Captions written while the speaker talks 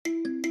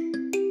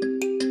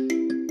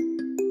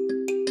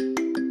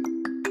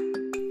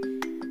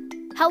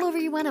Hello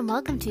everyone and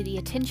welcome to the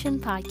Attention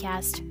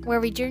Podcast,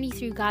 where we journey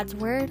through God's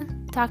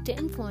Word, talk to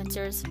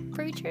influencers,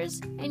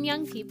 preachers, and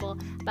young people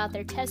about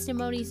their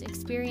testimonies,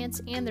 experience,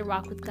 and their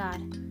walk with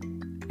God.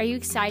 Are you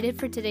excited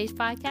for today's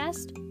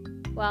podcast?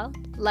 Well,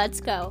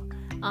 let's go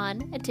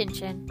on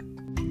Attention.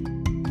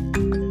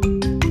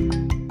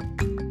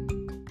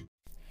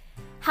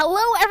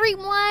 Hello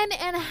everyone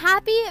and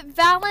happy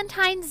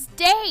Valentine's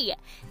Day!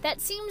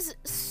 That seems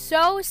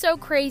so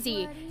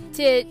crazy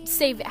to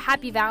say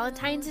happy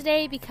Valentine's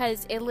Day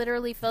because it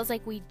literally feels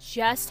like we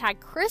just had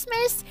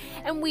Christmas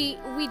and we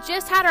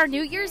just had our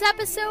New Year's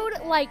episode.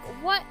 Like,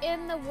 what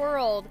in the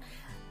world?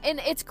 And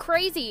it's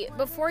crazy.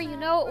 Before you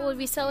know it, we'll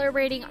be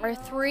celebrating our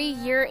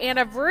 3-year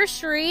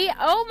anniversary.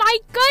 Oh my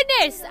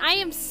goodness! I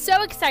am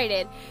so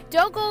excited.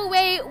 Don't go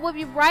away. We'll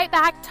be right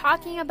back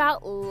talking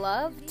about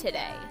love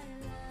today.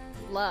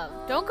 Love.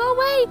 Don't go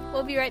away.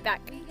 We'll be right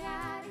back.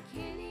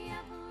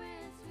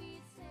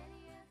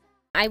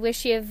 I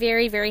wish you a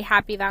very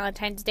happy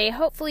Valentine's Day.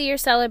 Hopefully you're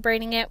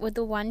celebrating it with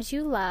the ones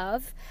you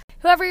love.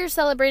 Whoever you're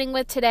celebrating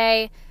with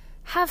today,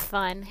 have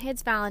fun.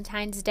 It's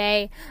Valentine's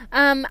Day.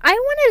 I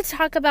wanted to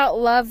talk about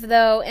love,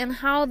 though, and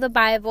how the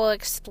Bible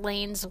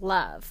explains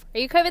love. Are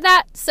you okay with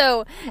that?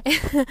 So,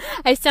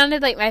 I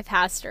sounded like my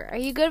pastor. Are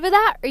you good with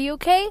that? Are you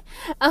okay?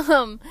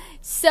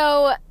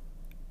 So,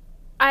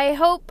 I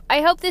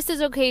hope this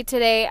is okay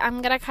today.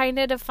 I'm going to kind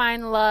of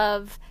define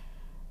love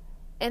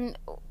and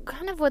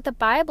kind of what the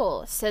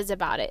Bible says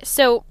about it.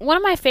 So, one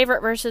of my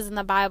favorite verses in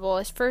the Bible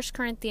is 1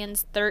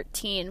 Corinthians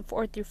 13,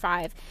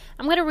 4-5.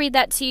 I'm going to read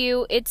that to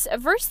you. It's a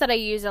verse that I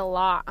use a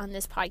lot on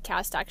this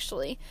podcast,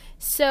 actually.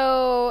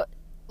 So,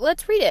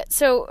 let's read it.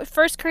 So,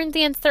 1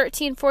 Corinthians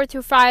 13,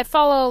 4-5.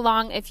 Follow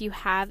along if you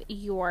have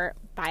your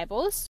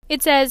Bibles.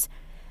 It says,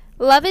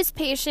 "Love is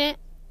patient.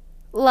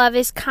 Love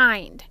is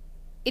kind.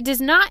 It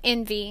does not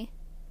envy.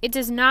 It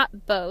does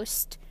not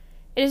boast.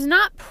 It is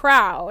not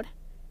proud.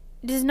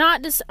 It does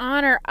not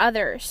dishonor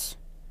others.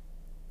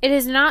 It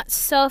is not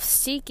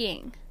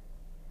self-seeking.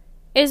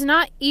 It is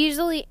not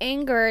easily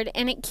angered,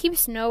 and it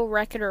keeps no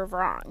record of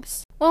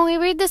wrongs." When we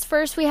read this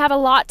verse, we have a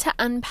lot to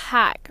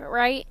unpack,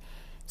 right?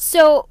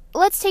 So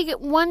let's take it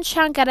one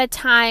chunk at a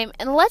time,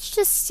 and let's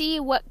just see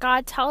what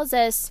God tells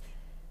us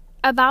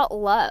about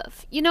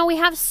love. You know, we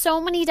have so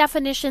many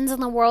definitions in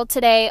the world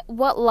today,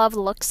 what love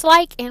looks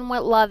like and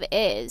what love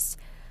is.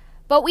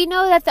 But we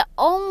know that the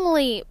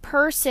only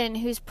person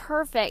who's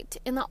perfect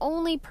and the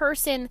only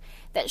person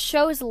that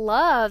shows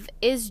love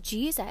is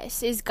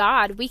Jesus, is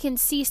God. We can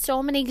see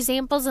so many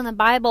examples in the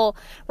Bible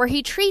where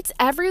he treats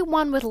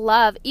everyone with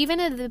love,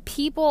 even the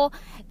people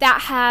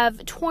that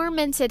have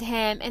tormented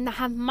him and that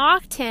have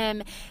mocked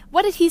him.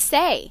 What did he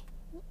say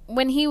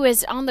when he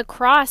was on the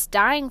cross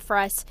dying for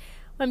us?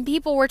 When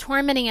people were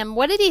tormenting him,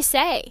 what did he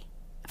say?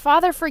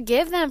 "Father,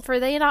 forgive them,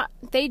 for they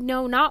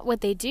know not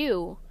what they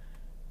do."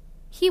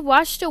 He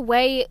washed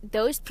away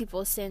those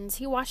people's sins.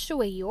 He washed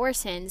away your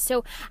sins.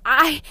 So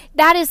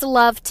that is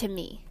love to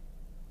me.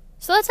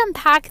 So let's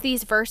unpack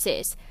these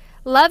verses.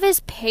 Love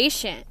is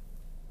patient.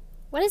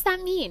 What does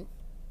that mean?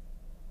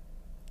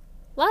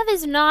 Love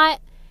is not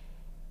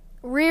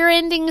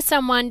rear-ending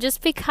someone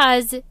just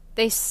because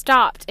they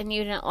stopped and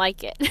you didn't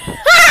like it.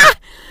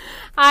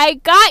 I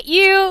got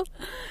you.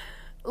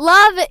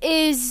 Love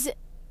is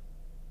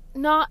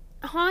not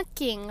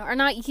honking or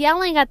not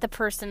yelling at the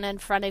person in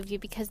front of you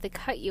because they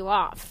cut you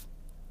off.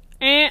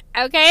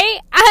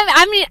 Okay?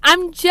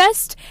 I'm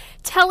just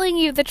telling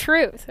you the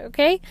truth,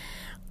 okay?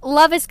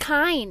 Love is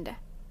kind.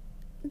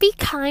 Be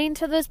kind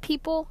to those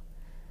people.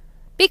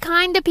 Be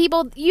kind to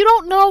people. You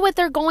don't know what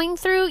they're going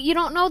through. You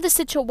don't know the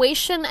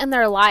situation in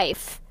their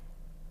life.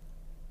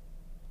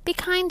 Be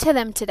kind to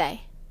them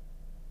today.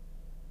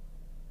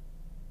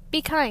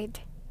 Be kind.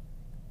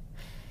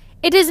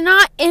 It does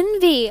not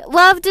envy.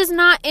 Love does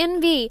not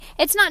envy.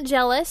 It's not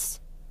jealous.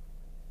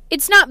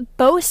 It's not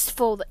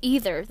boastful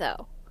either,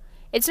 though.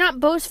 It's not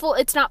boastful.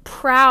 It's not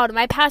proud.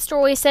 My pastor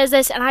always says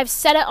this, and I've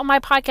said it on my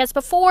podcast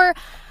before.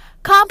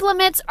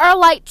 Compliments are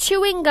like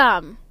chewing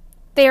gum.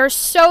 They are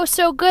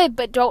so good,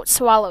 but don't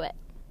swallow it.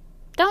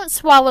 Don't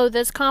swallow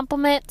those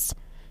compliments.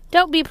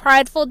 Don't be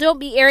prideful. Don't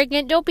be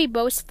arrogant. Don't be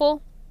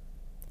boastful.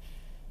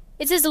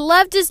 It says,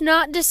 love does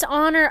not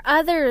dishonor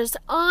others.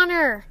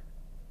 Honor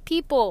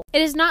people.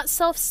 It is not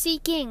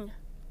self-seeking.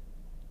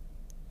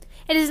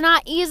 It is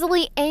not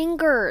easily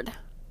angered.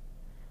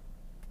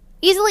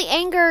 Easily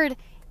angered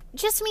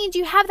just means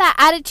you have that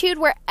attitude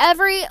where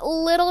every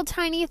little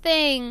tiny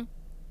thing,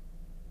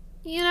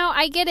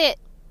 I get it.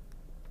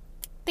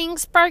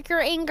 Things spark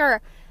your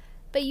anger.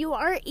 But you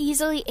are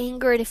easily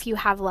angered if you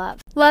have love.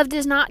 Love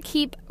does not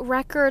keep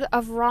record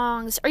of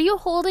wrongs. Are you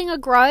holding a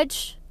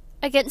grudge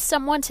against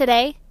someone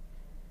today?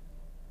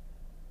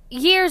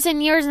 Years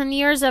and years and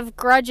years of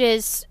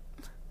grudges,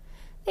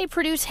 they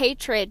produce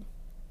hatred.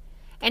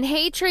 And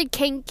hatred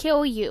can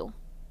kill you.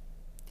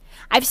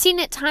 I've seen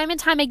it time and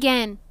time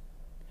again,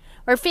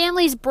 where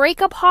families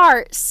break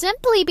apart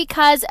simply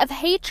because of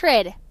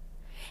hatred.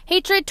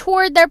 hatred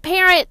toward their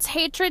parents,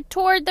 hatred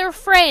toward their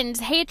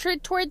friends,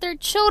 hatred toward their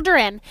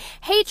children,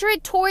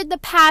 hatred toward the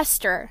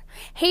pastor,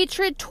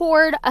 hatred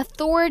toward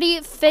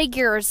authority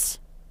figures.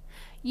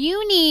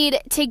 You need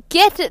to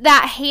get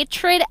that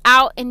hatred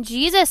out in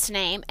Jesus'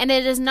 name, and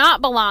it does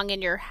not belong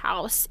in your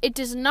house. It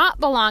does not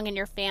belong in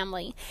your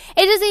family.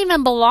 It doesn't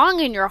even belong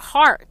in your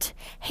heart.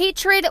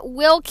 Hatred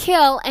will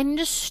kill and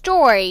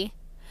destroy,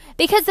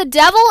 because the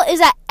devil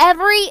is at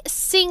every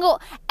single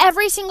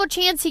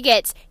chance he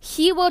gets,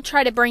 he will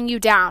try to bring you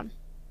down.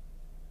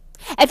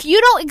 If you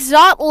don't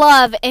exalt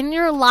love in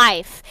your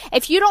life,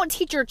 if you don't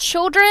teach your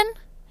children,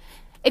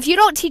 if you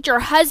don't teach your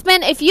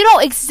husband, if you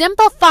don't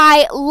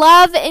exemplify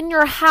love in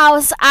your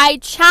house, I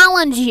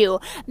challenge you,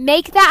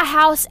 make that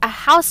house a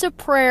house of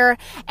prayer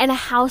and a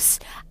house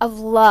of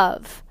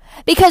love.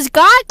 Because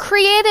God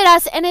created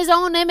us in his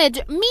own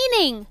image,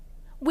 meaning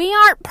we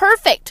aren't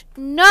perfect.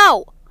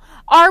 No.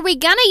 Are we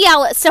going to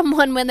yell at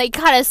someone when they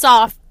cut us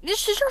off?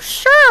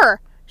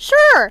 Sure.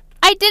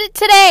 I did it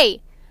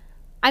today.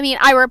 I mean,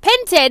 I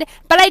repented,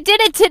 but I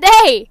did it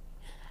today.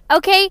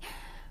 Okay?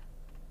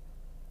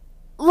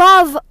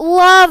 Love.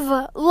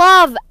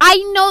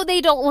 I know they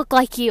don't look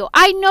like you.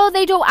 I know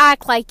they don't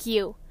act like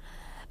you.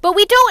 But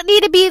we don't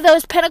need to be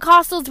those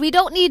Pentecostals. We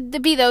don't need to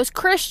be those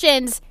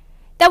Christians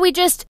that we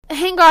just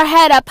hang our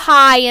head up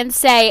high and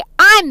say,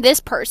 I'm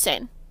this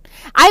person.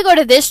 I go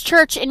to this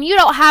church and you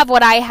don't have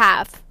what I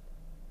have.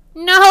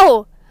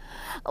 No.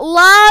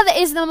 Love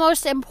is the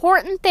most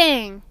important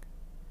thing.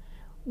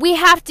 We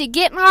have to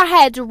get in our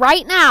heads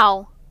right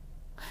now.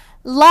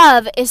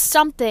 Love is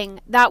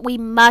something that we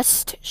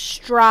must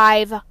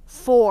strive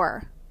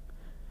for.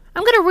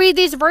 I'm going to read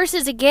these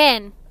verses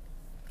again.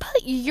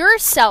 Put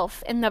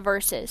yourself in the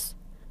verses.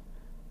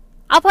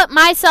 I'll put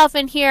myself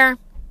in here.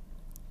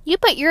 You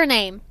put your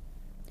name.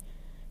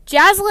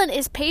 Jaslyn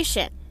is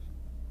patient.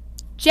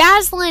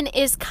 Jaslyn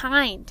is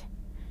kind.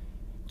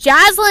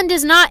 Jaslyn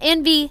does not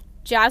envy.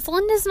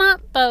 Jaslyn does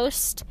not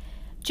boast.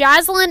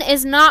 Jaslyn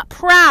is not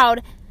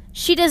proud.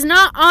 She does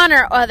not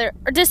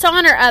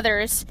dishonor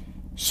others.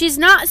 She's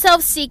not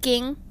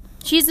self-seeking.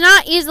 She's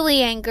not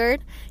easily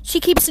angered. She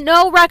keeps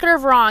no record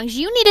of wrongs.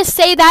 You need to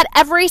say that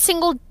every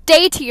single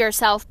day to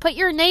yourself. Put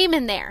your name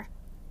in there.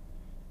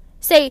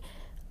 Say,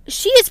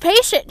 she is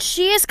patient.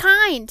 She is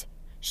kind.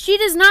 She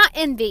does not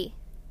envy.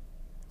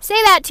 Say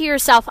that to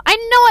yourself. I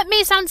know it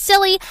may sound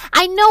silly.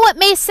 I know it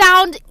may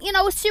sound,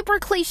 super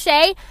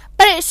cliche,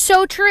 but it's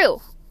so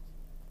true.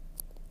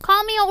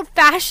 Call me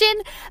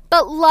old-fashioned,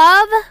 but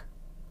love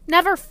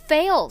never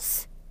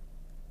fails.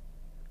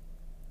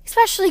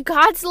 Especially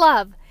God's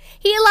love.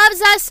 He loves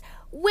us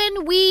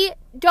when we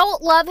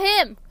don't love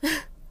him.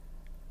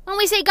 When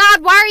we say,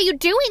 God, why are you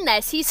doing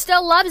this? He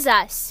still loves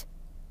us.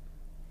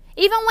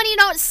 Even when you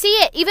don't see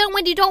it, even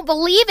when you don't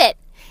believe it,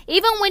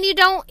 even when you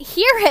don't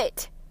hear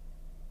it,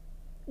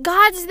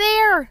 God's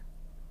there.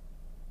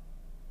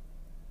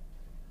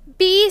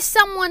 Be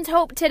someone's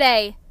hope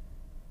today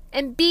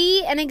and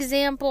be an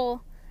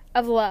example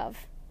of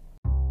love.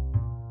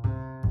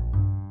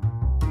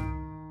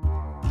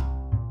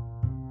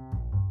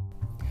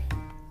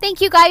 Thank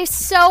you guys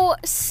so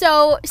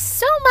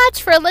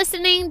much for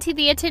listening to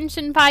the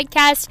Attention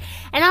Podcast.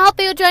 And I hope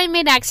you'll join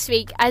me next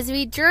week as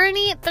we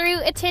journey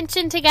through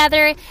attention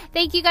together.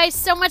 Thank you guys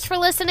so much for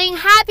listening.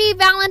 Happy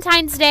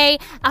Valentine's Day.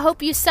 I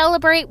hope you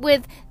celebrate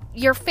with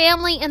your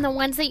family and the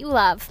ones that you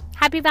love.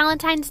 Happy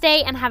Valentine's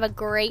Day and have a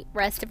great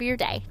rest of your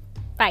day.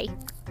 Bye.